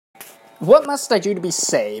What must I do to be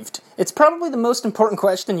saved? It's probably the most important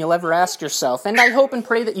question you'll ever ask yourself, and I hope and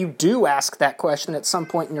pray that you do ask that question at some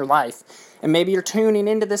point in your life. And maybe you're tuning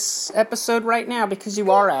into this episode right now because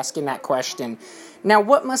you are asking that question. Now,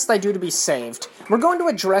 what must I do to be saved? We're going to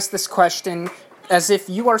address this question as if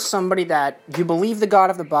you are somebody that you believe the God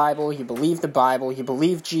of the Bible, you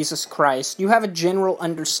believe Jesus Christ, you have a general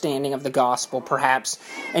understanding of the gospel, perhaps,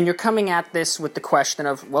 and you're coming at this with the question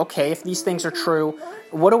of, well, okay, if these things are true,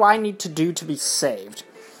 what do I need to do to be saved?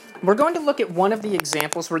 We're going to look at one of the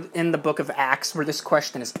examples in the book of Acts where this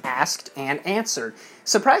question is asked and answered.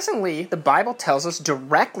 Surprisingly, the Bible tells us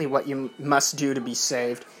directly what you must do to be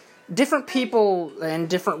saved. Different people and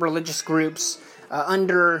different religious groups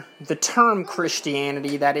under the term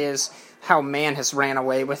Christianity, that is, how man has ran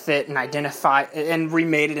away with it and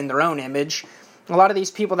remade it in their own image. A lot of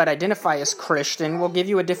these people that identify as Christian will give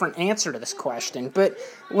you a different answer to this question. But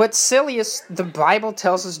what's silly is the Bible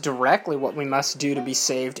tells us directly what we must do to be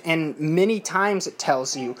saved, and many times it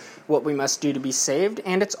tells you what we must do to be saved,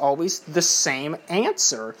 and it's always the same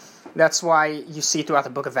answer. That's why you see throughout the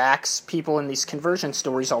book of Acts, people in these conversion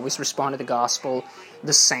stories always respond to the gospel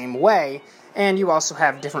the same way. And you also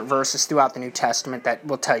have different verses throughout the New Testament that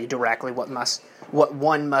will tell you directly what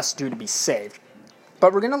one must do to be saved.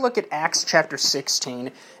 But we're going to look at Acts chapter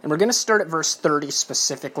 16, and we're going to start at verse 30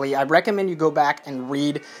 specifically. I recommend you go back and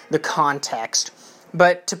read the context.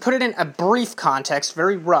 But to put it in a brief context,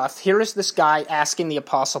 very rough, here is this guy asking the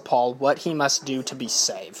Apostle Paul what he must do to be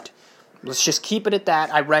saved. Let's just keep it at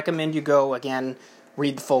that. I recommend you go, again,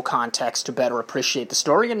 read the full context to better appreciate the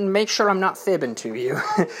story and make sure I'm not fibbing to you.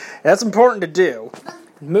 That's important to do.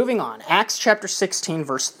 Moving on, Acts chapter 16,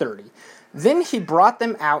 verse 30. Then he brought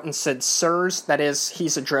them out and said, Sirs, that is,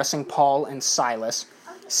 he's addressing Paul and Silas.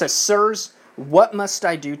 He says, Sirs, what must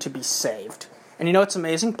I do to be saved? And you know what's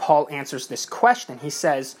amazing? Paul answers this question. He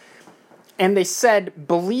says, And they said,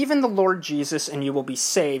 Believe in the Lord Jesus and you will be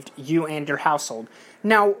saved, you and your household.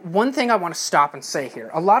 Now, one thing I want to stop and say here.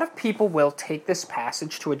 A lot of people will take this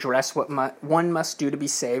passage to address what one must do to be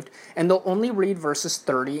saved, and they'll only read verses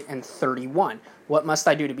 30 and 31. What must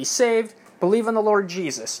I do to be saved? Believe in the Lord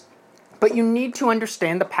Jesus. But you need to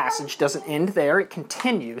understand the passage doesn't end there, it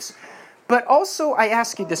continues. But also, I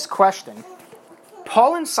ask you this question.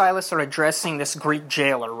 Paul and Silas are addressing this Greek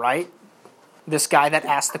jailer, right? This guy that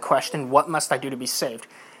asked the question, what must I do to be saved?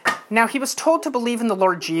 Now, he was told to believe in the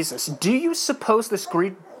Lord Jesus. Do you suppose this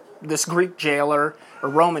Greek jailer, or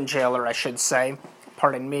Roman jailer, I should say,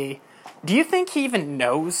 pardon me, do you think he even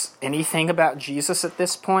knows anything about Jesus at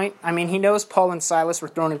this point? I mean, he knows Paul and Silas were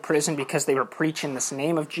thrown in prison because they were preaching this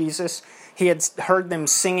name of Jesus. He had heard them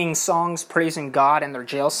singing songs praising God in their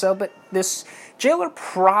jail cell, but this jailer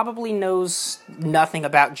probably knows nothing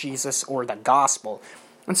about Jesus or the gospel.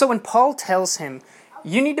 And so when Paul tells him,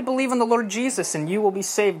 you need to believe in the Lord Jesus and you will be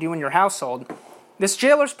saved, you and your household, this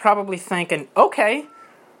jailer's probably thinking, okay,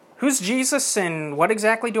 who's Jesus and what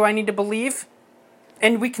exactly do I need to believe?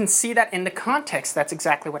 And we can see that in the context. That's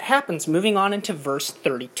exactly what happens. Moving on into verse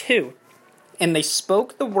 32. And they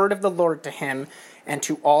spoke the word of the Lord to him and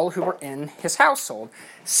to all who were in his household.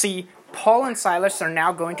 See, Paul and Silas are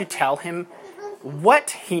now going to tell him what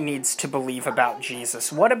he needs to believe about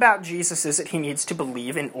Jesus. What about Jesus is it he needs to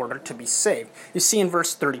believe in order to be saved? You see in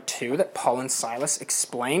verse 32 that Paul and Silas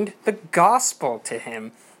explained the gospel to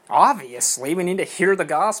him. Obviously, we need to hear the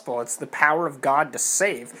gospel. It's the power of God to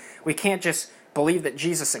save. We can't just believe that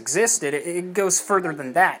Jesus existed. It goes further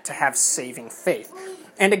than that to have saving faith.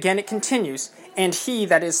 And again it continues, and he,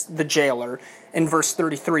 that is the jailer, in verse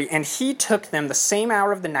 33, and he took them the same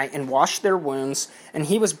hour of the night and washed their wounds, and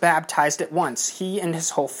he was baptized at once, he and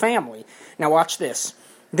his whole family. Now watch this.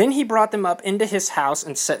 Then he brought them up into his house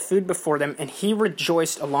and set food before them, and he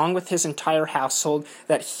rejoiced along with his entire household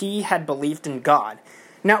that he had believed in God.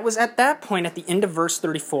 Now it was at that point, at the end of verse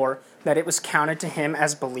 34, that it was counted to him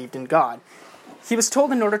as believed in God. He was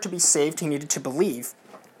told in order to be saved, he needed to believe.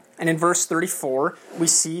 And in verse 34, we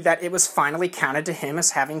see that it was finally counted to him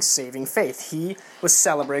as having saving faith. He was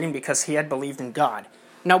celebrating because he had believed in God.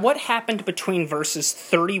 Now, what happened between verses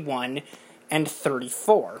 31 and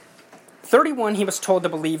 34? 31, he was told to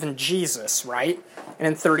believe in Jesus, right? And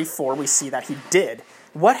in 34, we see that he did.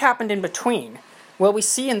 What happened in between? Well, we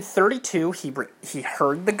see in 32, he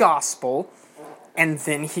heard the gospel, and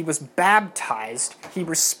then he was baptized. He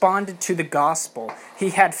responded to the gospel. He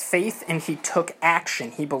had faith and he took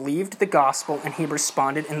action. He believed the gospel and he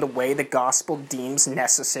responded in the way the gospel deems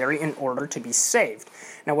necessary in order to be saved.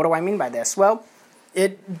 Now, what do I mean by this? Well,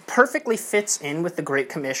 it perfectly fits in with the Great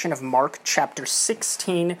Commission of Mark chapter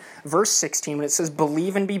 16, verse 16, when it says,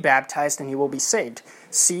 "Believe and be baptized and you will be saved."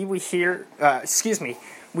 See,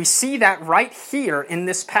 We see that right here in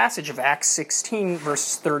this passage of Acts 16,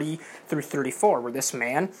 verses 30 through 34, where this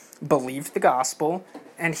man believed the gospel,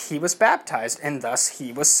 and he was baptized, and thus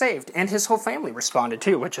he was saved. And his whole family responded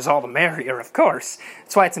too, which is all the merrier, of course.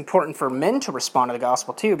 That's why it's important for men to respond to the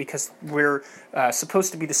gospel too, because we're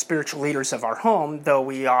supposed to be the spiritual leaders of our home, though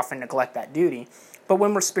we often neglect that duty. But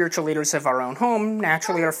when we're spiritual leaders of our own home,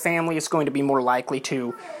 naturally our family is going to be more likely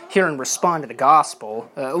to hear and respond to the gospel.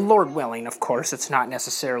 Lord willing, of course. It's not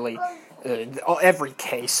necessarily every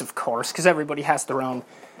case, of course, because everybody has their own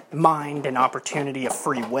mind and opportunity of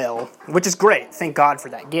free will, which is great. Thank God for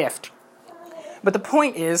that gift. But the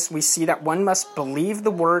point is, we see that one must believe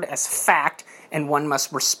the word as fact, and one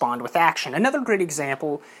must respond with action. Another great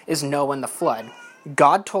example is Noah and the flood.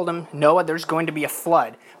 God told him, Noah, there's going to be a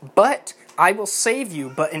flood, but I will save you,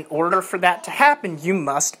 but in order for that to happen, you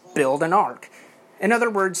must build an ark. In other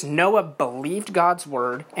words, Noah believed God's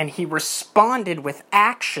word, and he responded with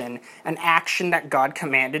action, an action that God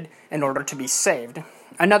commanded in order to be saved.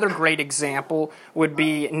 Another great example would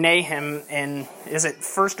be Nahum in, is it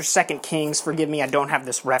 1st or 2nd Kings? Forgive me, I don't have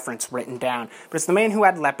this reference written down. But it's the man who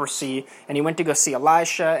had leprosy, and he went to go see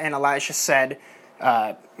Elisha, and Elisha said,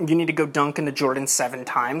 you need to go dunk in the Jordan 7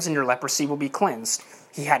 times, and your leprosy will be cleansed.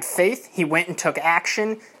 He had faith, he went and took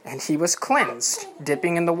action, and he was cleansed,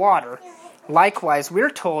 dipping in the water. Likewise, we're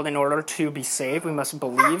told in order to be saved, we must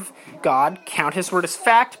believe God, count his word as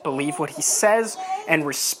fact, believe what he says, and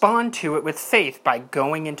respond to it with faith by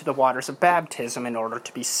going into the waters of baptism in order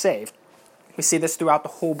to be saved. We see this throughout the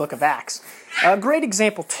whole book of Acts. A great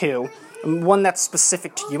example, too, one that's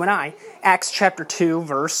specific to you and I, Acts chapter 2,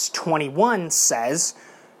 verse 21 says,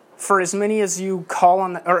 for as many as you call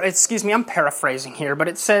on I'm paraphrasing here, but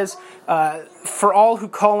it says, for all who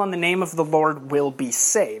call on the name of the Lord will be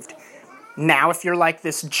saved. Now, if you're like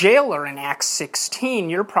this jailer in Acts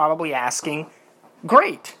 16, you're probably asking,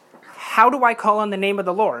 great, how do I call on the name of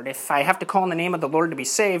the Lord? If I have to call on the name of the Lord to be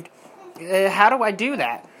saved, how do I do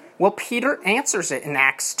that? Well, Peter answers it in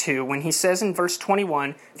Acts 2 when he says in verse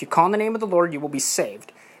 21, if you call on the name of the Lord, you will be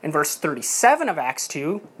saved. In verse 37 of Acts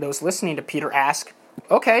 2, those listening to Peter ask,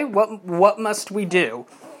 okay, what must we do?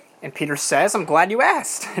 And Peter says, I'm glad you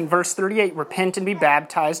asked. In verse 38, repent and be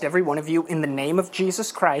baptized, every one of you, in the name of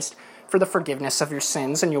Jesus Christ, for the forgiveness of your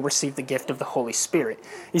sins, and you'll receive the gift of the Holy Spirit.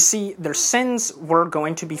 You see, their sins were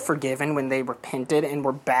going to be forgiven when they repented and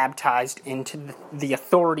were baptized into the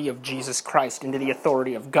authority of Jesus Christ, into the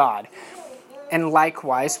authority of God. And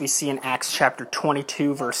likewise, we see in Acts chapter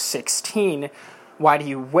 22, verse 16, why do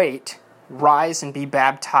you wait? Rise and be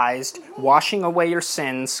baptized, washing away your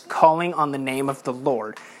sins, calling on the name of the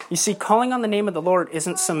Lord. You see, calling on the name of the Lord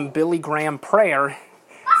isn't some Billy Graham prayer.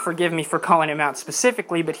 Forgive me for calling him out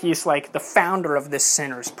specifically, but he's like the founder of this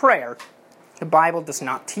sinner's prayer. The Bible does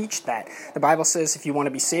not teach that. The Bible says if you want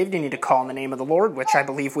to be saved, you need to call on the name of the Lord, which I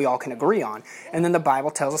believe we all can agree on. And then the Bible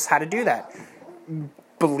tells us how to do that.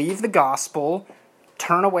 Believe the gospel,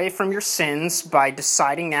 turn away from your sins by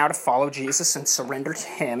deciding now to follow Jesus and surrender to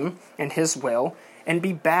him and his will, and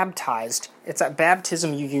be baptized. It's at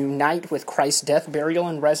baptism you unite with Christ's death, burial,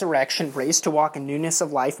 and resurrection, raised to walk in newness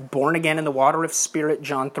of life, born again in the water of Spirit,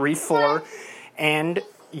 John 3:4, and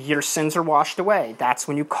your sins are washed away. That's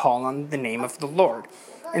when you call on the name of the Lord.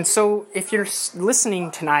 And so if you're listening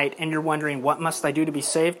tonight and you're wondering, what must I do to be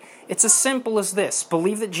saved? It's as simple as this.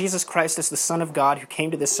 Believe that Jesus Christ is the Son of God who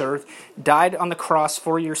came to this earth, died on the cross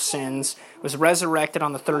for your sins, was resurrected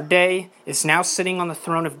on the 3rd day, is now sitting on the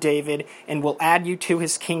throne of David, and will add you to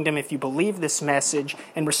his kingdom if you believe this message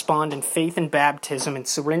and respond in faith and baptism and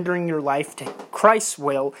surrendering your life to Christ's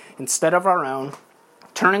will instead of our own,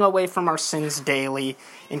 turning away from our sins daily,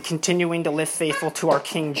 and continuing to live faithful to our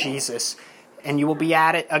King Jesus. And you will be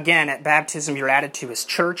added, again, at baptism, you're added to his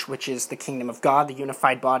church, which is the kingdom of God, the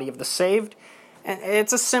unified body of the saved. And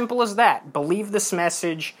it's as simple as that. Believe this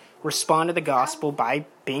message, respond to the gospel by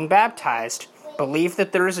being baptized. Believe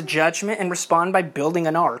that there is a judgment and respond by building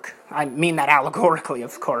an ark. I mean that allegorically,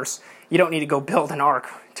 of course. You don't need to go build an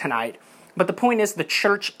ark tonight. But the point is, the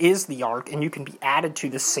church is the ark, and you can be added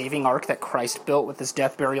to the saving ark that Christ built with his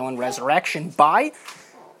death, burial, and resurrection by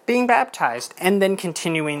being baptized, and then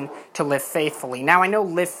continuing to live faithfully. Now, I know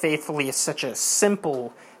live faithfully is such a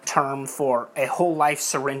simple term for a whole life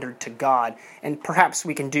surrendered to God, and perhaps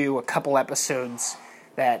we can do a couple episodes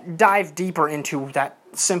that dive deeper into that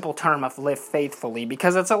simple term of live faithfully,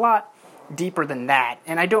 because it's a lot deeper than that.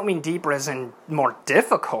 And I don't mean deeper as in more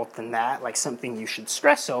difficult than that, like something you should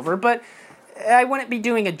stress over, but I wouldn't be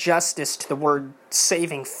doing a justice to the word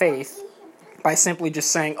saving faith by simply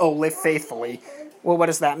just saying, oh, live faithfully. Well, what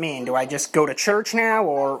does that mean? Do I just go to church now?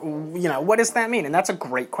 Or, what does that mean? And that's a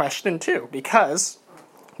great question, too, because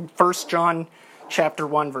 1 John chapter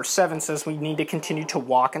 1, verse 7 says we need to continue to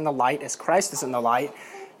walk in the light as Christ is in the light,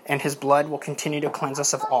 and his blood will continue to cleanse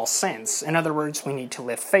us of all sins. In other words, we need to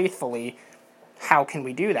live faithfully. How can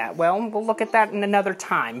we do that? Well, we'll look at that in another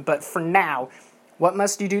time. But for now, what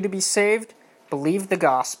must you do to be saved? Believe the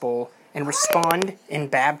gospel and respond in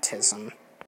baptism.